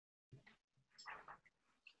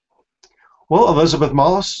Well, Elizabeth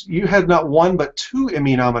Moss, you had not one but two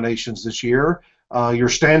Emmy nominations this year. Your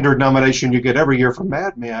standard nomination you get every year for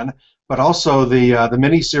Mad Men, but also the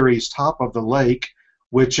miniseries Top of the Lake,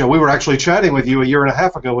 which we were actually chatting with you a year and a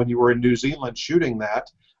half ago when you were in New Zealand shooting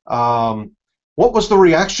that. Um, what was the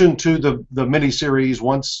reaction to the miniseries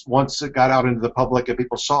once it got out into the public and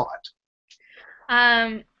people saw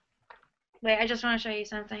Um, Wait, I just want to show you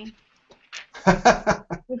something. it?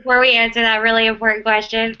 Before we answer that really important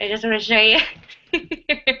question, I just want to show you.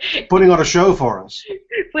 Putting on a show for us.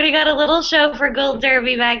 Putting on a little show for Gold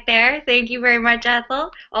Derby back there. Thank you very much,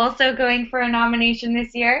 Ethel. Also going for a nomination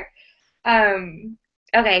this year. Um,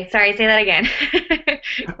 okay, sorry, say that again.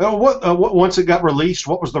 Once it got released,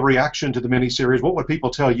 what was the reaction to the miniseries? What would people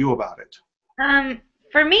tell you about it? Um,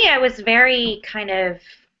 for me, I was very kind of,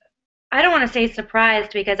 I don't want to say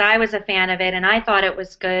surprised because I was a fan of it and I thought it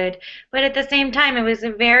was good, but at the same time, it was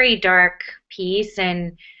a very dark piece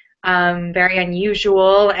and very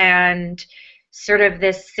unusual and sort of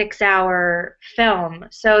this 6 hour film.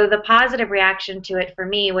 So the positive reaction to it for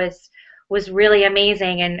me was really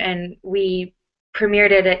amazing, and we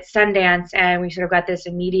premiered it at Sundance and we sort of got this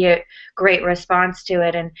immediate great response to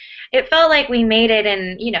it, and it felt like we made it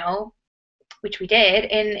in, which we did,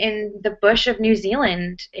 in the bush of New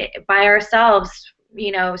Zealand by ourselves,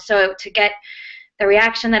 so to get the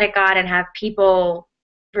reaction that it got and have people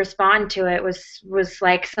respond to it was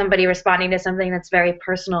like somebody responding to something that's very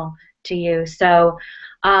personal to you. So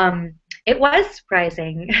it was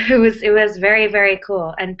surprising. It was very, very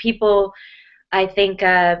cool, and people, I think,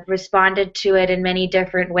 responded to it in many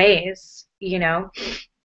different ways.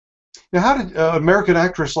 Now, how did an American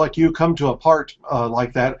actress like you come to a part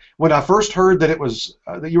like that? When I first heard that it was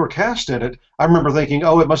that you were cast in it, I remember thinking,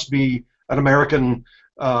 oh, it must be an American,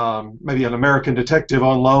 maybe an American detective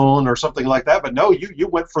on loan or something like that. But no, you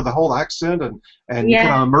went for the whole accent and you kind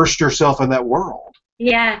Yeah. of immersed yourself in that world.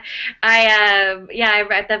 Yeah,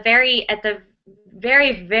 at the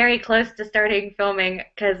very very close to starting filming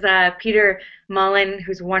because Peter Mullen,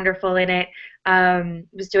 who's wonderful in it,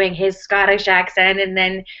 was doing his Scottish accent, and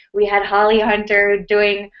then we had Holly Hunter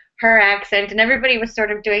doing her accent, and everybody was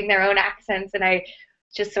sort of doing their own accents, and I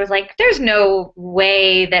just was like, there's no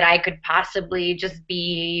way that I could possibly just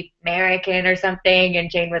be American or something,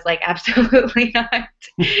 and Jane was like, absolutely not.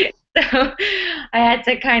 So I had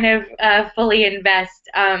to kind of fully invest.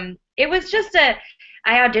 It was just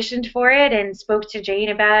I auditioned for it and spoke to Jane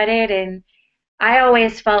about it, and I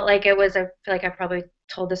always felt like it was like I probably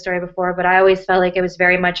told the story before, but I always felt like it was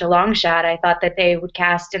very much a long shot. I thought that they would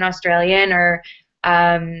cast an Australian or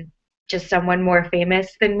just someone more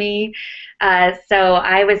famous than me. So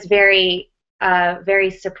I was very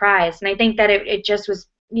surprised, and I think that it just was,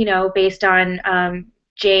 based on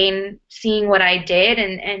Jane seeing what I did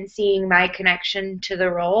and seeing my connection to the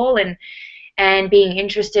role and being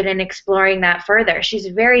interested in exploring that further. She's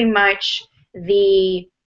very much the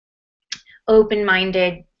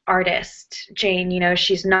open-minded artist, Jane.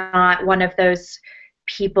 She's not one of those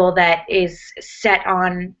people that is set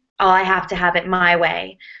on, oh, I have to have it my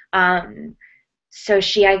way. So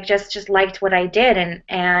I just liked what I did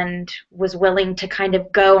and was willing to kind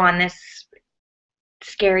of go on this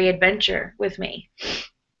scary adventure with me.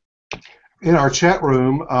 In our chat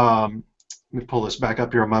room, let me pull this back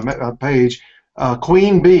up here on my page.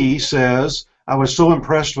 Queen Bee says, I was so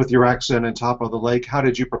impressed with your accent in Top of the Lake. How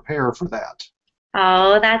did you prepare for that?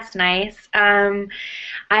 Oh, that's nice. I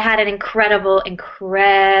had an incredible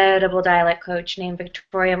dialect coach named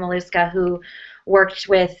Victoria Maluska who worked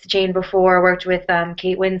with Jane before, worked with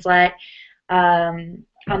Kate Winslet on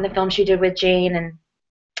the film she did with Jane,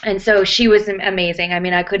 and so she was amazing. I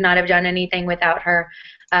mean, I could not have done anything without her.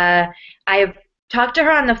 I talked to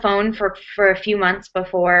her on the phone for a few months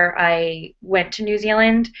before I went to New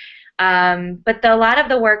Zealand, but a lot of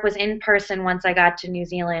the work was in person once I got to New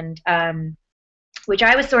Zealand, which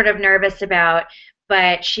I was sort of nervous about,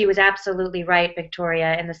 but she was absolutely right,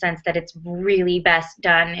 Victoria, in the sense that it's really best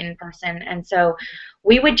done in person. And so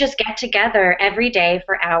we would just get together every day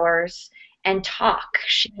for hours and talk.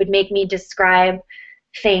 She would make me describe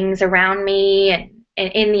things around me and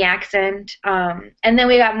in the accent. And then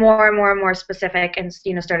we got more and more and more specific and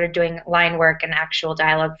started doing line work and actual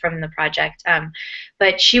dialogue from the project.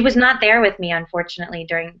 But she was not there with me, unfortunately,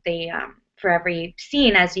 during the for every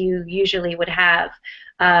scene as you usually would have.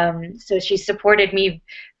 So she supported me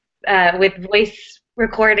with voice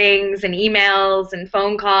recordings and emails and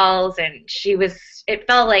phone calls, and it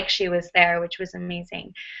felt like she was there, which was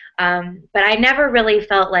amazing. But I never really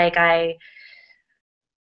felt like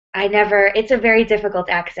it's a very difficult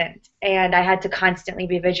accent, and I had to constantly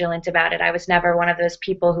be vigilant about it. I was never one of those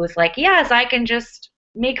people who was like, yes, I can just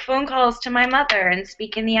make phone calls to my mother and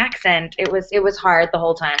speak in the accent. It was hard the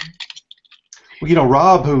whole time. Well,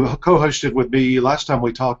 Rob, who co-hosted with me last time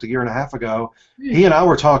we talked a year and a half ago, he and I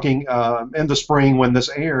were talking in the spring when this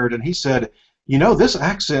aired, and he said, this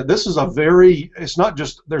accent, this is it's not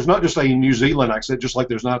just, there's not just a New Zealand accent, just like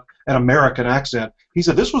there's not an American accent. He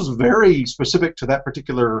said this was very specific to that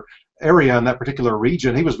particular area and that particular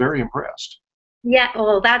region. He was very impressed. Yeah,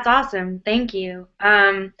 well, that's awesome. Thank you.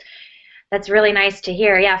 That's really nice to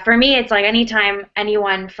hear. Yeah, for me, it's like anytime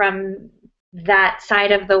anyone from that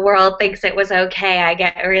side of the world thinks it was okay, I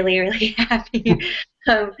get really, really happy.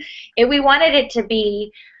 Um, we wanted it to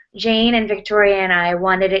be, Jane and Victoria and I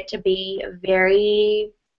wanted it to be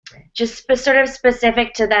very, just sort of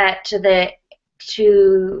specific to that,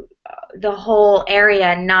 to the whole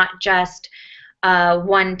area, not just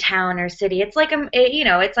one town or city. It's like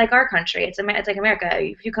it's like our country. It's like America.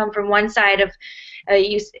 If you come from one side of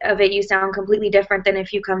it, you sound completely different than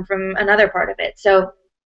if you come from another part of it. So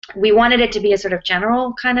we wanted it to be a sort of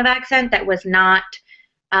general kind of accent that was not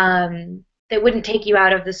that wouldn't take you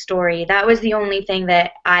out of the story. That was the only thing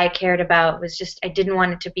that I cared about, was just I didn't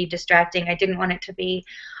want it to be distracting. I didn't want it to be,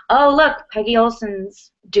 oh look, Peggy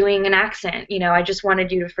Olson's doing an accent. I just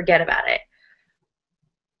wanted you to forget about it.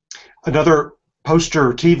 Another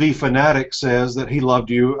poster TV fanatic says that he loved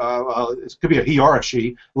you. It could be a he or a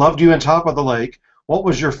she. Loved you in Top of the Lake. What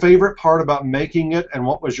was your favorite part about making it, and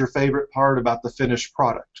what was your favorite part about the finished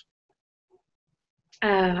product?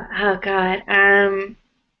 Oh God.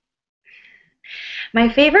 My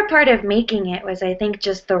favorite part of making it was, I think,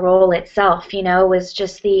 just the role itself. Was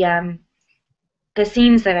just the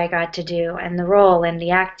scenes that I got to do, and the role and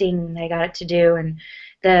the acting I got to do, and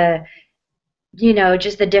the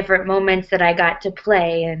just the different moments that I got to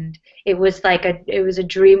play, and it was like it was a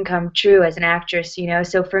dream come true as an actress.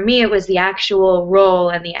 So for me, it was the actual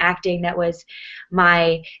role and the acting that was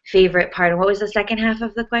my favorite part. And what was the second half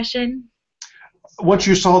of the question? Once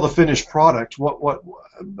you saw the finished product, what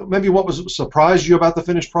surprised you about the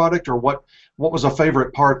finished product, or what was a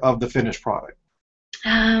favorite part of the finished product?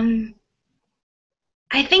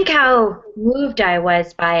 I think how moved I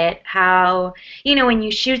was by it. How, when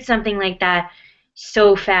you shoot something like that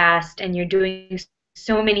so fast and you're doing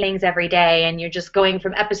so many things every day, and you're just going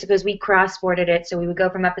from episode, because we cross-bordered it, so we would go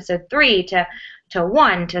from episode 3 to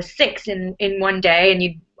 1 to 6 in one day,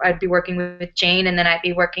 and I'd be working with Jane, and then I'd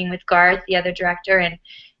be working with Garth, the other director, and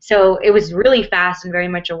so it was really fast and very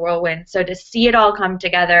much a whirlwind. So to see it all come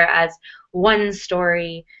together as one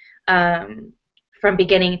story, from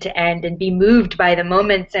beginning to end, and be moved by the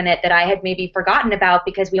moments in it that I had maybe forgotten about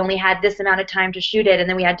because we only had this amount of time to shoot it and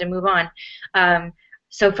then we had to move on.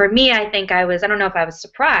 So for me, I think I don't know if I was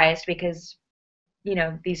surprised, because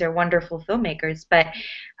these are wonderful filmmakers, but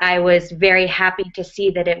I was very happy to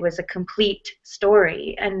see that it was a complete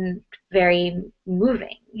story and very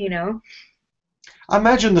moving. I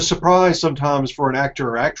imagine the surprise sometimes for an actor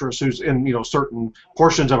or actress who's in certain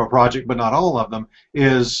portions of a project, but not all of them,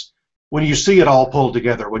 is when you see it all pulled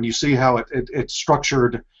together, when you see how it's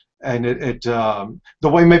structured, and the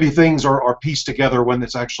way maybe things are pieced together when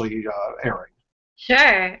it's actually airing.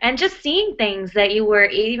 Sure, and just seeing things that you were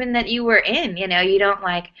in,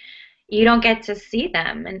 you don't get to see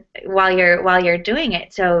them, and while you're doing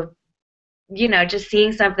it. So, just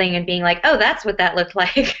seeing something and being like, oh, that's what that looked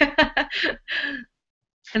like.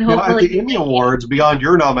 And At hopefully the Emmy Awards, beyond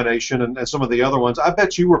your nomination and some of the other ones, I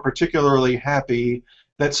bet you were particularly happy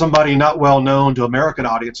that somebody not well known to American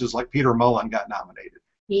audiences like Peter Mullen got nominated.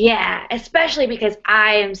 Yeah, especially because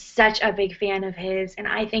I am such a big fan of his, and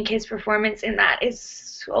I think his performance in that is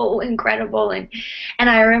so incredible. And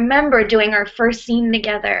I remember doing our first scene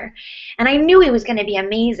together, and I knew he was going to be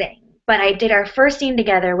amazing. But I did our first scene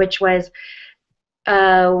together, which was,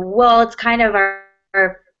 well, it's kind of I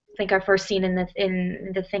think our first scene in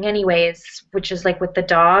the thing, anyways, which is like with the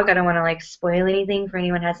dog. I don't want to like spoil anything for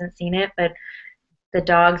anyone who hasn't seen it, but the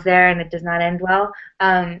dog's there, and it does not end well.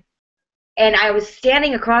 And I was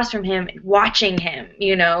standing across from him watching him,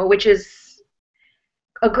 which is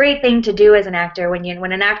a great thing to do as an actor,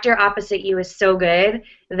 when an actor opposite you is so good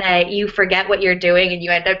that you forget what you're doing and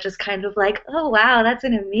you end up just kind of like, oh wow, that's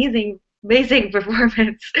an amazing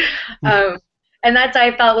performance. And that's how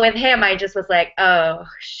I felt with him. I just was like, oh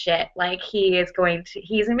shit, like he's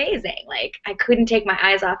amazing. Like I couldn't take my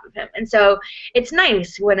eyes off of him. And so it's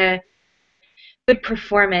nice when a good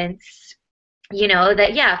performance,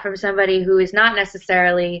 that, yeah, from somebody who is not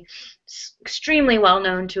necessarily extremely well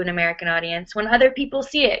known to an American audience, when other people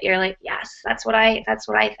see it, you're like, yes, that's what I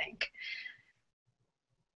think.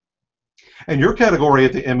 And your category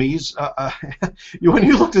at the Emmys, when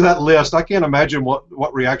you looked at that list, I can't imagine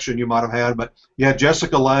what reaction you might have had. But you had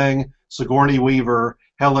Jessica Lange, Sigourney Weaver,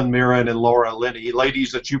 Helen Mirren, and Laura Linney,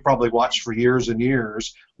 ladies that you probably watched for years and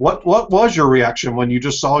years. What was your reaction when you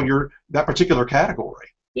just saw that particular category?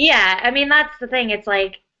 Yeah, I mean that's the thing. It's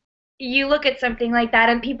like you look at something like that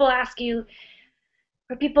and people ask you,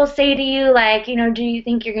 or people say to you like, do you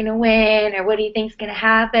think you're gonna win, or what do you think's gonna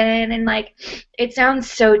happen? And like, it sounds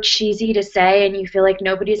so cheesy to say, and you feel like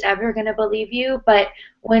nobody's ever gonna believe you. But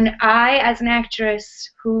when I, as an actress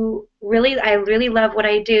who I really love what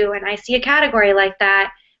I do, and I see a category like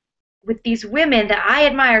that with these women that I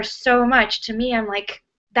admire so much, to me, I'm like,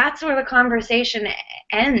 that's where the conversation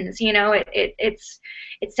ends.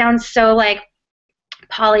 It sounds so like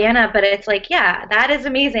Pollyanna, but it's like, yeah, that is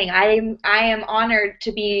amazing. I am honored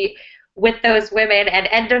to be with those women, and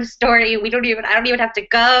end of story. I don't even have to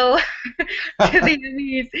go to the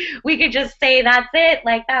Emmys. We could just say that's it.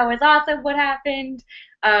 Like, that was awesome what happened.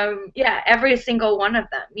 Yeah, every single one of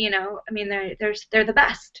them, I mean, they're the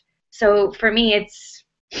best. So for me,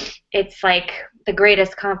 it's like the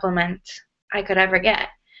greatest compliment I could ever get.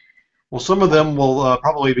 Well, some of them will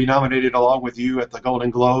probably be nominated along with you at the Golden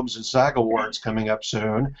Globes and SAG Awards coming up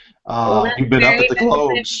soon. Well, that's You've been up at very the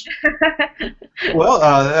Globes. nice.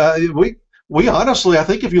 Well, we honestly, I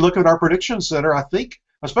think if you look at our prediction center, I think,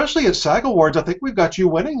 especially at SAG Awards, I think we've got you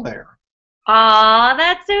winning there. Aw,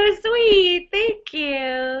 that's so sweet. Thank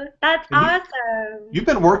you. That's And awesome. you've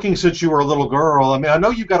been working since you were a little girl. I mean, I know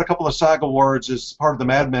you've got a couple of SAG Awards as part of the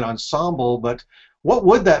Mad Men ensemble, but what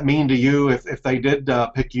would that mean to you if they did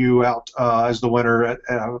pick you out as the winner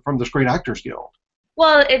from the Screen Actors Guild?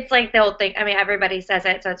 Well, it's like the old thing. I mean, everybody says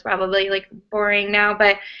it, so it's probably like boring now,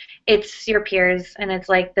 but it's your peers, and it's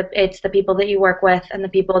like it's the people that you work with and the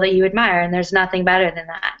people that you admire, and there's nothing better than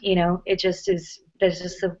that. It just is. There's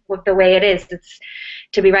just the way it is. It's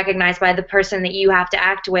to be recognized by the person that you have to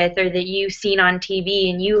act with, or that you've seen on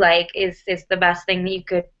TV and you like, is the best thing that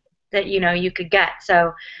you could get.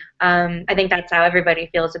 So I think that's how everybody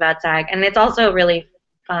feels about SAG, and it's also really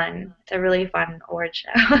fun. It's a really fun award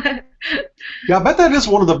show. Yeah, I bet that is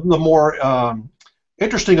one of the more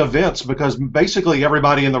interesting events because basically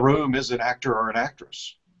everybody in the room is an actor or an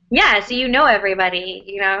actress. Yeah, so everybody.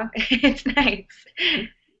 It's nice.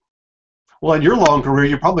 Well, in your long career,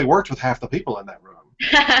 you probably worked with half the people in that room.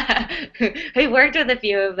 We worked with a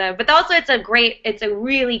few of them, but also it's a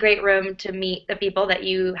really great room to meet the people that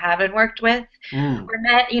you haven't worked with Mm. or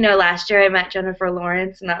met. Last year I met Jennifer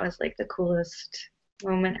Lawrence, and that was like the coolest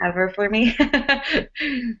moment ever for me.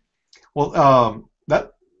 Well,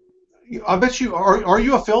 that I bet you are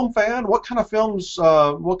you a film fan? What kind of films?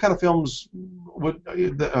 What kind of films would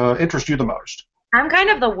interest you the most? I'm kind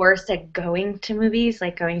of the worst at going to movies,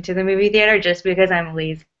 like going to the movie theater, just because I'm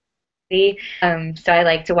lazy. So I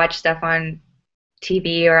like to watch stuff on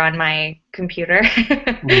TV or on my computer.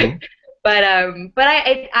 Hmm. But I'm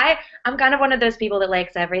kind of one of those people that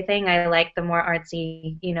likes everything. I like the more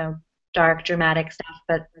artsy, dark, dramatic stuff,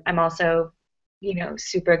 but I'm also,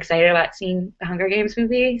 super excited about seeing the Hunger Games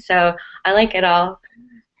movie. So I like it all.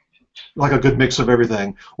 Like a good mix of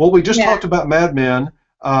everything. Well, we just Yeah. talked about Mad Men.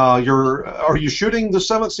 Are you shooting the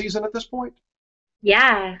seventh season at this point?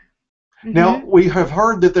 Yeah. Now, hmm we have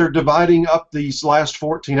heard that they're dividing up these last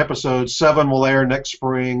 14 episodes. Seven will air next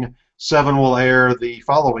spring, seven will air the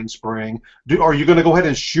following spring. Are you going to go ahead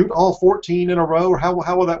and shoot all 14 in a row, or how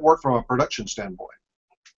will that work from a production standpoint?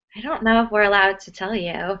 I don't know if we're allowed to tell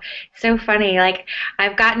you. It's so funny. Like,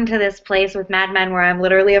 I've gotten to this place with Mad Men where I'm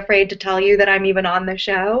literally afraid to tell you that I'm even on the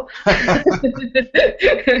show,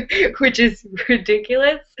 which is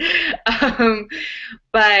ridiculous. Um,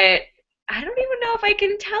 but I don't even know if I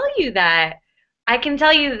can tell you that. I can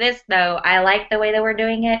tell you this though. I like the way that we're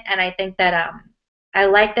doing it, and I think that I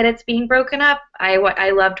like that it's being broken up. I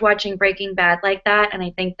loved watching Breaking Bad like that, and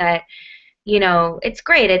I think that it's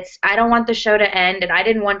great. I don't want the show to end, and I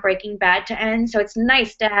didn't want Breaking Bad to end, so it's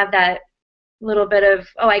nice to have that little bit of,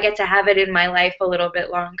 oh, I get to have it in my life a little bit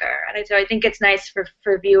longer. And so I think it's nice for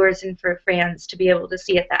viewers and for fans to be able to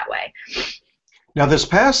see it that way. Now, this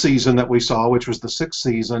past season that we saw, which was the sixth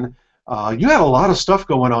season, you had a lot of stuff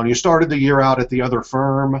going on. You started the year out at the other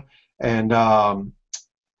firm, and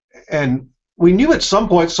we knew at some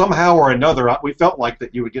point, somehow or another, we felt like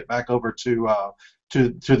that you would get back over to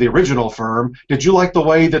the original firm. Did you like the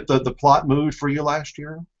way that the plot moved for you last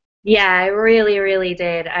year? Yeah, I really, really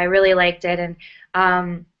did. I really liked it, and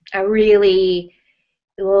I really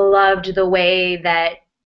loved the way that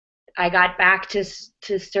I got back to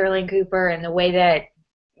Sterling Cooper, and the way that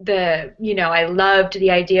I loved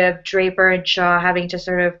the idea of Draper and Shaw having to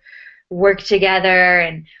sort of work together,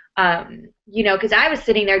 and Because I was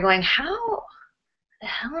sitting there going, how the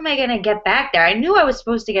hell am I gonna get back there? I knew I was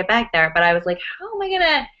supposed to get back there, but I was like, how am I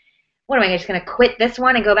gonna? What am I just gonna quit this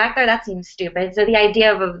one and go back there? That seems stupid. So the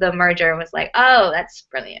idea of the merger was like, oh, that's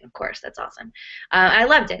brilliant. Of course, that's awesome. I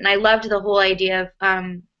loved it, and I loved the whole idea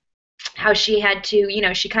of how she had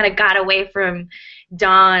to, she kind of got away from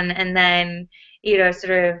Dawn, and then,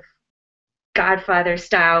 sort of Godfather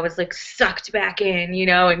style was like sucked back in,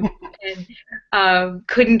 and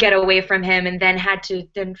couldn't get away from him, and then had to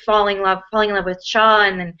then falling in love with Shaw,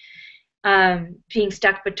 and then being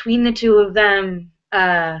stuck between the two of them,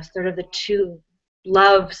 sort of the two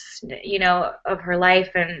loves, of her life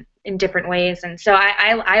and in different ways. And so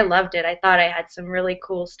I loved it. I thought I had some really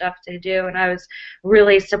cool stuff to do, and I was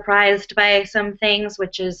really surprised by some things,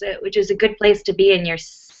 which is a good place to be in your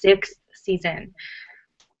sixth season.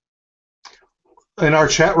 In our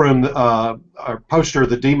chat room, our poster,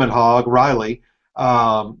 the Demon Hog, Riley,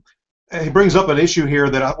 he brings up an issue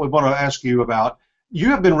here that I would want to ask you about. You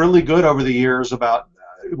have been really good over the years about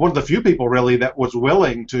one of the few people really that was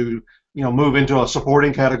willing to move into a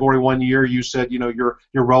supporting category. One year you said your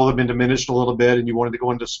role had been diminished a little bit and you wanted to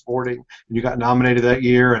go into supporting, and you got nominated that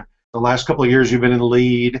year. And the last couple of years you've been in the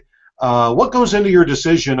lead. What goes into your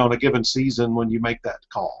decision on a given season when you make that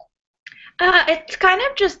call? It's kind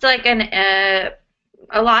of just like a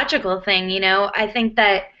logical thing. I think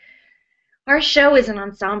that our show is an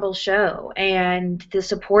ensemble show, and the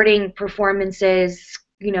supporting performances,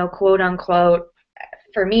 quote unquote,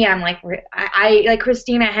 for me, I'm like, I like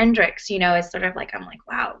Christina Hendricks, is sort of like, I'm like,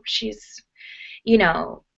 wow, you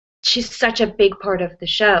know, she's such a big part of the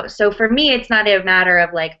show. So for me, it's not a matter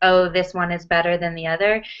of like, oh, this one is better than the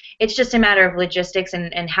other. It's just a matter of logistics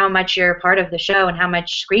and how much you're part of the show and how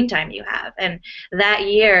much screen time you have. And that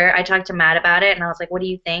year, I talked to Matt about it, and I was like, what do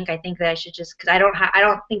you think? I think that I should just, because I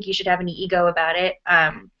don't think you should have any ego about it.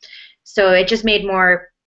 So it just made more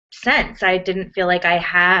sense. I didn't feel like I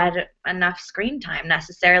had enough screen time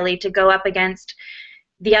necessarily to go up against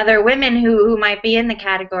the other women who might be in the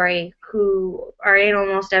category who are in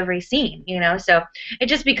almost every scene, So it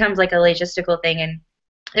just becomes like a logistical thing, and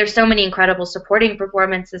there's so many incredible supporting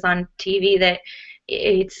performances on TV that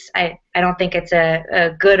I don't think it's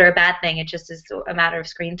a good or a bad thing. It just is a matter of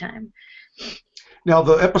screen time. Now,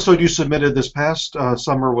 the episode you submitted this past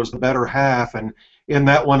summer was The Better Half, and in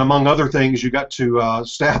that one, among other things, you got to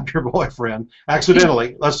stab your boyfriend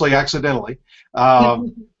accidentally. Let's say accidentally.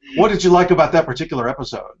 What did you like about that particular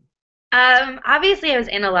episode? Obviously, I was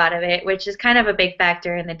in a lot of it, which is kind of a big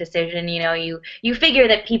factor in the decision. You figure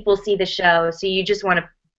that people see the show, so you just want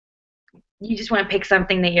to pick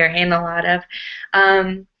something that you're in a lot of.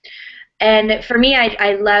 And for me,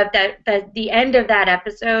 I love that the end of that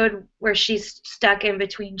episode where she's stuck in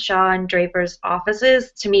between Shaw and Draper's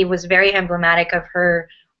offices, to me, was very emblematic of her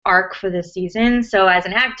arc for the season. So as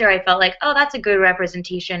an actor, I felt like, oh, that's a good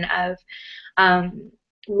representation of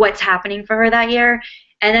what's happening for her that year.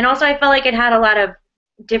 And then also I felt like it had a lot of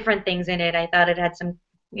different things in it. I thought it had some,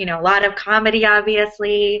 a lot of comedy,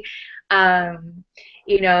 obviously, and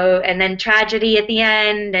then tragedy at the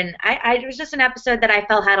end. And it was just an episode that I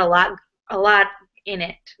felt had a lot in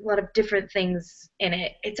it, a lot of different things in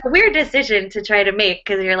it. It's a weird decision to try to make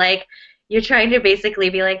because you're trying to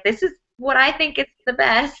basically be like, this is what I think is the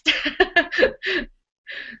best.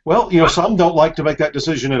 Well, some don't like to make that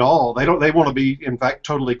decision at all. They want to be, in fact,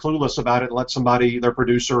 totally clueless about it and let somebody, their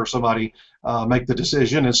producer or somebody, make the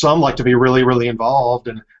decision. And some like to be really, really involved.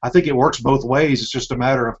 And I think it works both ways. It's just a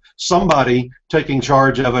matter of somebody taking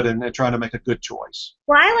charge of it and trying to make a good choice.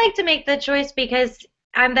 Well, I like to make the choice because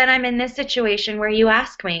I'm in this situation where you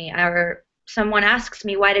ask me, or someone asks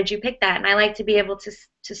me, why did you pick that? And I like to be able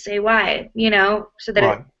to say why, so that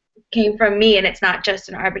It came from me and it's not just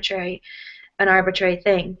an arbitrary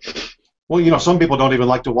thing. Well, some people don't even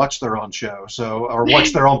like to watch their own show, or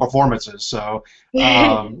watch their own performances. So,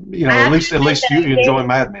 at least you enjoy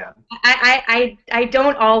Mad Men. I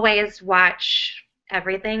don't always watch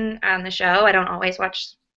everything on the show. I don't always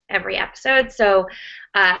watch every episode. So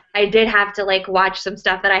I did have to watch some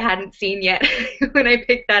stuff that I hadn't seen yet when I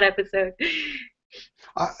picked that episode.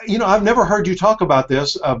 I've never heard you talk about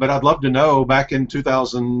this, but I'd love to know. Back in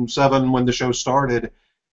 2007, when the show started,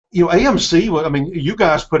 AMC. You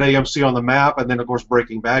guys put AMC on the map, and then of course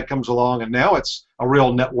Breaking Bad comes along, and now it's a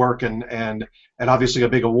real network and obviously a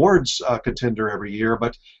big awards contender every year.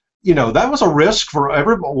 But that was a risk for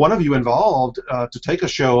every one of you involved to take a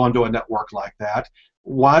show onto a network like that.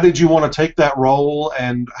 Why did you want to take that role,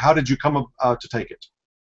 and how did you come to take it?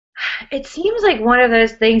 It seems like one of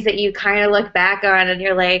those things that you kind of look back on and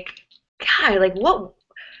you're like, God, what?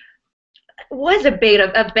 was a bit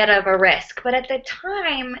of a risk, but at the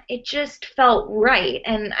time it just felt right.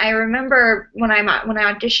 And I remember when I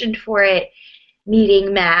auditioned for it,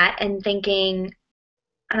 meeting Matt and thinking,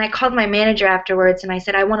 and I called my manager afterwards and I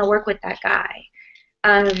said, I want to work with that guy.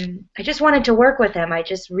 I just wanted to work with him. I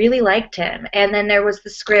just really liked him. And then there was the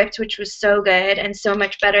script, which was so good and so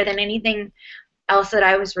much better than anything else that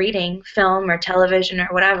I was reading, film or television or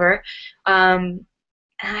whatever.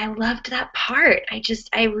 And I loved that part.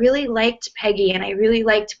 I really liked Peggy, and I really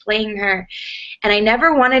liked playing her. And I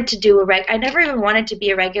never wanted to I never even wanted to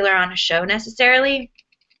be a regular on a show necessarily.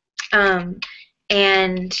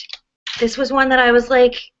 And this was one that I was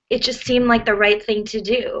like, it just seemed like the right thing to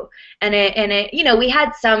do. And it, we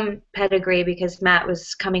had some pedigree because Matt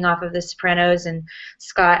was coming off of The Sopranos and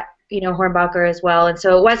Scott, Hornbacher as well. And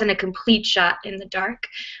so it wasn't a complete shot in the dark.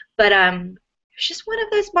 But it's just one of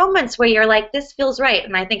those moments where you're like, this feels right,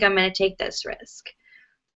 and I think I'm going to take this risk.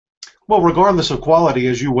 Well, regardless of quality,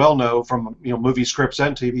 as you well know from movie scripts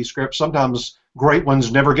and TV scripts, sometimes great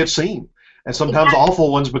ones never get seen, and sometimes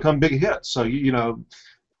awful ones become big hits. So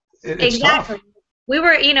it's exactly. tough. We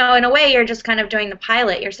were, in a way, you're just kind of doing the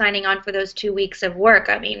pilot. You're signing on for those 2 weeks of work.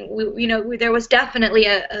 I mean, there was definitely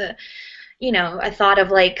a thought of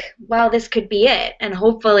like, well, this could be it, and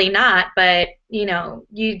hopefully not. But you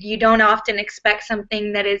don't often expect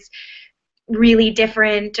something that is really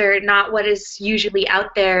different or not what is usually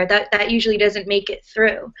out there. That usually doesn't make it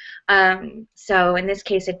through. So in this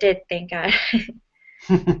case, it did. Thank God.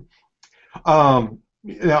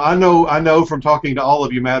 I know from talking to all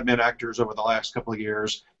of you Mad Men actors over the last couple of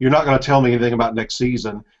years, you're not going to tell me anything about next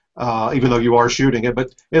season, even though you are shooting it.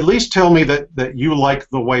 But at least tell me that you like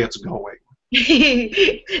the way it's going.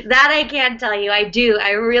 That I can tell you. I do.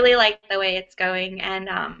 I really like the way it's going, and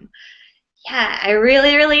yeah, I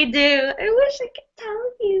really, really do. I wish I could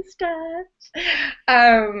tell you stuff.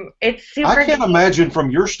 It's super. I can't imagine from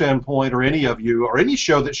your standpoint, or any of you, or any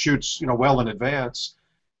show that shoots, well in advance,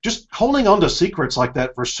 just holding on to secrets like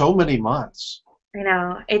that for so many months. I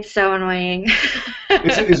know, it's so annoying.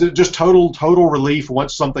 Is it just total relief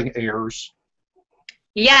once something airs?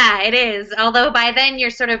 Yeah, it is. Although by then you're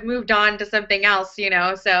sort of moved on to something else,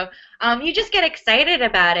 So you just get excited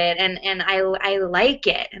about it, and I like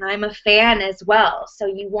it, and I'm a fan as well. So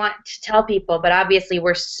you want to tell people, but obviously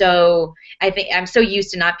I think I'm so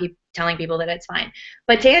used to not telling people that it's fine.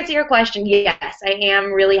 But to answer your question, yes, I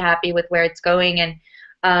am really happy with where it's going,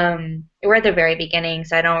 and we're at the very beginning,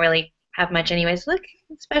 so I don't really have much anyways. Look,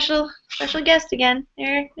 special guest again.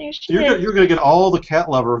 There she is. You're going to get all the cat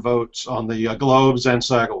lover votes on the Globes and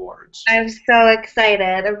SAG Awards. I'm so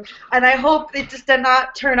excited, and I hope it just did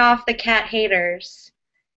not turn off the cat haters.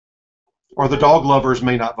 Or the dog lovers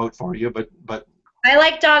may not vote for you, but I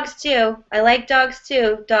like dogs too.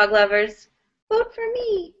 Dog lovers. Vote for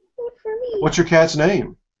me. What's your cat's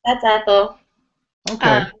name? That's Ethel.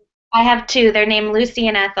 Okay. I have two. They're named Lucy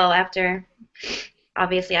and Ethel after,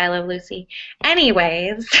 obviously, I Love Lucy.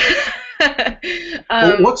 Anyways.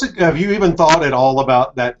 Have you even thought at all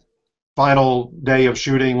about that final day of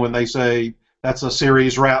shooting when they say that's a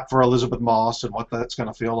series wrap for Elisabeth Moss and what that's going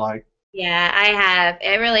to feel like? Yeah, I have.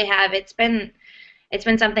 I really have. It's been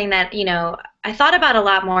something that, I thought about a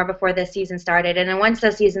lot more before this season started. And then once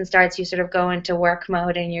the season starts, you sort of go into work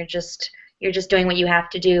mode and you're just doing what you have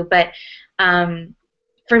to do. But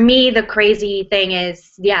for me, the crazy thing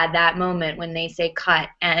is, that moment when they say cut,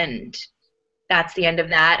 and that's the end of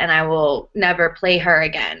that, and I will never play her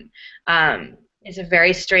again. It's a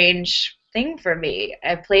very strange thing for me.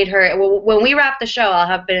 I played her. When we wrap the show, I'll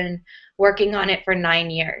have been working on it for 9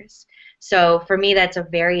 years. So for me, that's a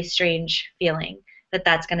very strange feeling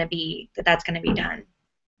that's going to be done.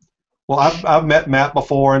 Well, I've met Matt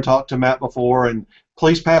before and talked to Matt before, and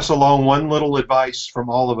please pass along one little advice from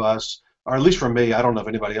all of us, or at least from me. I don't know if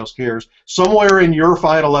anybody else cares. Somewhere in your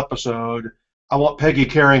final episode, I want Peggy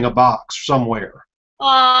carrying a box somewhere.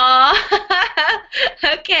 Aww.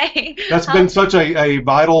 Okay. That's been such a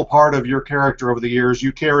vital part of your character over the years,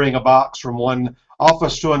 you carrying a box from one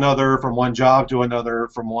office to another, from one job to another,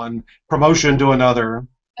 from one promotion to another.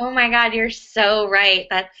 Oh my God, you're so right.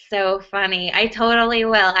 That's so funny. I totally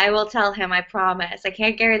will. I will tell him, I promise. I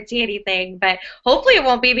can't guarantee anything, but hopefully it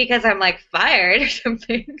won't be because I'm like fired or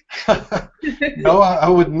something. No, I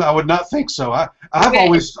would not think so. I've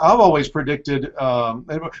always predicted.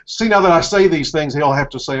 See, now that I say these things, he'll have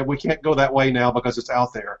to say we can't go that way now because it's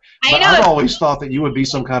out there. But I've always thought that you would be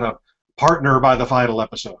some kind of partner by the final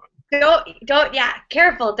episode. Don't. Yeah,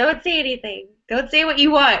 careful. Don't say anything. Don't say what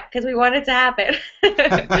you want, because we want it to happen.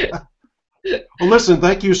 Well, listen,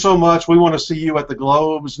 thank you so much. We want to see you at the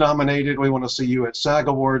Globes nominated. We want to see you at SAG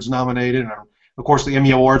Awards nominated. And Of course, the Emmy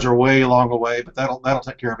Awards are way along the way, but that'll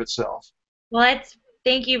take care of itself. Well,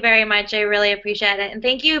 thank you very much. I really appreciate it. And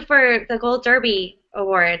thank you for the Gold Derby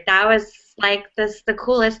Award. That was like the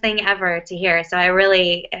coolest thing ever to hear. So I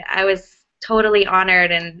was totally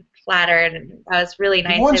honored and flattered, and that was really You've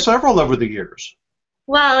nice. won several over the years.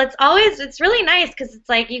 Well, it's really nice because it's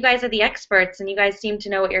like you guys are the experts and you guys seem to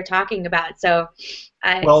know what you're talking about. So,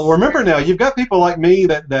 Well, remember now, you've got people like me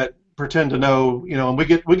that pretend to know, you know, and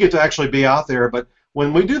we get to actually be out there. But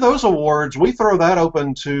when we do those awards, we throw that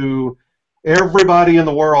open to everybody in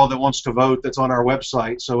the world that wants to vote. That's on our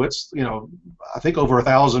website. So it's, you know, I think over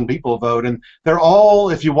 1,000 people vote, and they're all,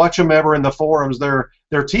 if you watch them ever in the forums, they're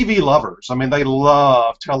TV lovers. I mean, they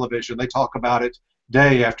love television. They talk about it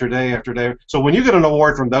day after day after day. So when you get an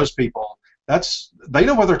award from those people, they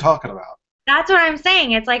know what they're talking about. that's what I'm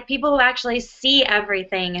saying. It's like people who actually see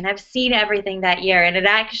everything and have seen everything that year, and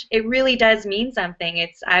it really does mean something.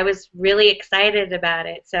 I was really excited about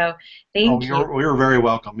it. So Oh, thank you. you're very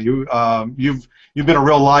welcome. You've been a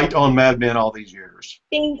real light on Mad Men all these years.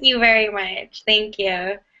 Thank you very much. Thank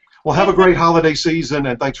you. Well, have a great holiday season,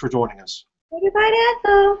 and thanks for joining us. Goodbye,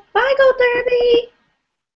 Ethel. Bye, Gold Derby.